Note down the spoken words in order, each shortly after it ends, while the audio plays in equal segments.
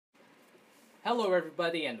Hello,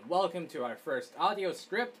 everybody, and welcome to our first Audio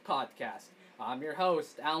Script podcast. I'm your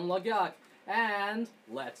host, Alan Lagak, and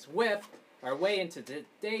let's whip our way into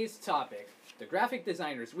today's topic. The graphic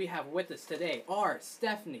designers we have with us today are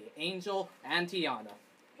Stephanie, Angel, and Tiana.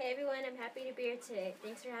 Hey everyone, I'm happy to be here today.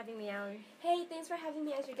 Thanks for having me, Alan. Hey, thanks for having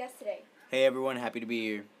me as your guest today. Hey everyone, happy to be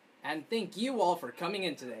here. And thank you all for coming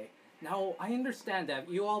in today. Now, I understand that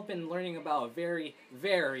you all been learning about a very,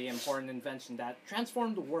 very important invention that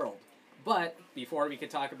transformed the world. But before we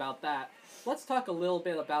could talk about that, let's talk a little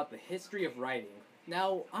bit about the history of writing.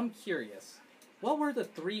 Now, I'm curious. What were the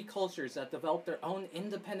three cultures that developed their own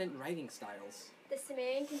independent writing styles? The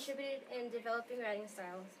Sumerian contributed in developing writing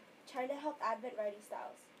styles. China helped advent writing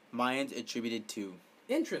styles. Mayans attributed to.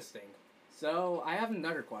 Interesting. So, I have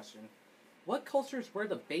another question. What cultures were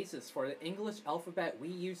the basis for the English alphabet we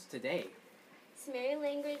use today? Sumerian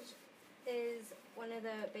language is one of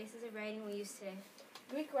the bases of writing we use today.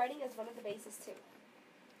 Greek writing is one of the bases too.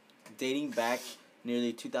 Dating back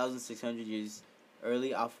nearly 2,600 years,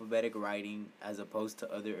 early alphabetic writing as opposed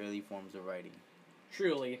to other early forms of writing.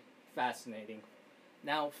 Truly fascinating.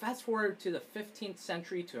 Now, fast forward to the 15th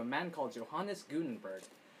century to a man called Johannes Gutenberg.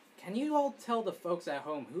 Can you all tell the folks at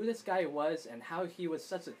home who this guy was and how he was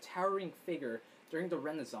such a towering figure during the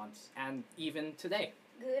Renaissance and even today?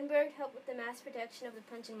 Gutenberg helped with the mass production of the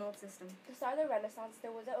punch and mold system. To start the Renaissance,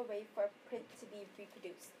 there wasn't a way for print to be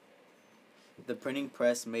reproduced. The printing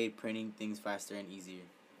press made printing things faster and easier.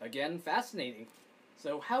 Again, fascinating.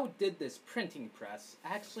 So how did this printing press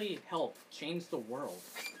actually help change the world?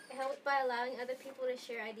 It helped by allowing other people to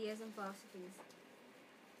share ideas and philosophies.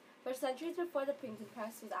 For centuries before the printing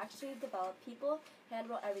press was actually developed, people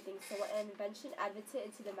handwrote everything, so when an invention advocated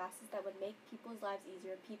into the masses that would make people's lives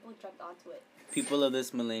easier, people jumped onto it. People of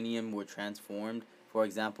this millennium were transformed. For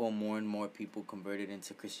example, more and more people converted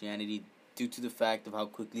into Christianity due to the fact of how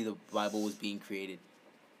quickly the Bible was being created.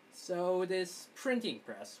 So this printing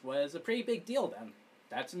press was a pretty big deal then.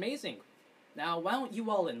 That's amazing. Now, why don't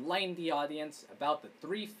you all enlighten the audience about the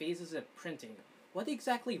three phases of printing? What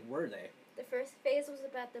exactly were they? The first phase was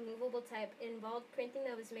about the movable type. It involved printing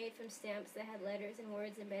that was made from stamps that had letters and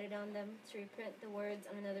words embedded on them to reprint the words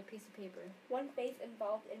on another piece of paper. One phase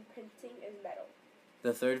involved in printing is metal.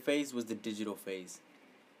 The third phase was the digital phase.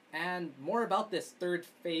 And more about this third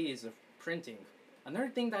phase of printing. Another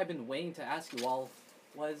thing that I've been waiting to ask you all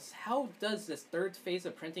was how does this third phase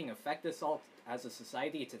of printing affect us all as a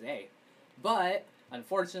society today? But,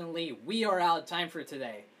 unfortunately, we are out of time for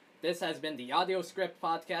today. This has been the Audio Script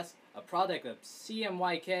Podcast, a product of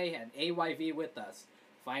CMYK and AYV With Us.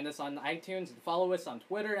 Find us on iTunes and follow us on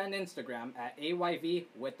Twitter and Instagram at AYV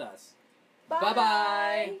With Us. Bye.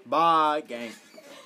 Bye-bye! Bye, gang.